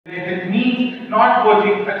means not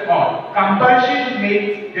voting at all. Compulsion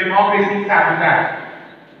makes democracy sabotage.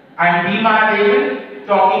 I'm Mhadevan,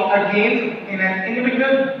 talking against in an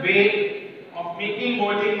innovative way of making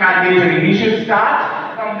voting mandatory. We should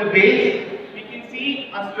start from the base. We can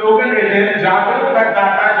see a slogan written, Jagruk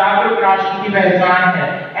Matdata, Jagruk Rashtra ki Pehchan hai.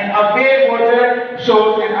 An aware voter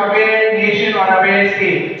shows an aware nation or aware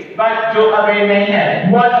state. But jo aware nahi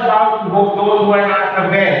hai, what about those who are not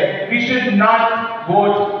aware? We should not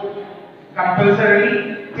vote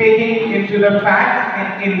compulsorily, taking into the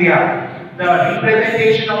facts in India. The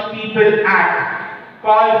Representation of People Act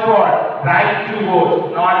called for right to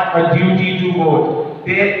vote, not a duty to vote.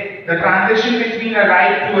 The transition between a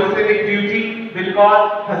right to a civic duty will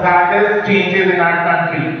cause hazardous changes in our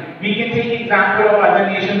country. We can take example of other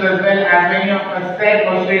nations as well. As many of us said,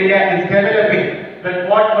 Australia is developing, but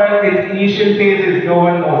what were its initial phases, no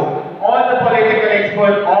one knows. All the political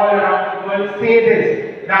experts all around the world say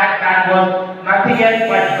this, that was nothing else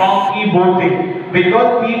but donkey voting.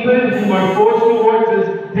 Because people who were forced to vote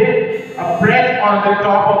just did a press on the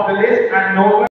top of the list and no one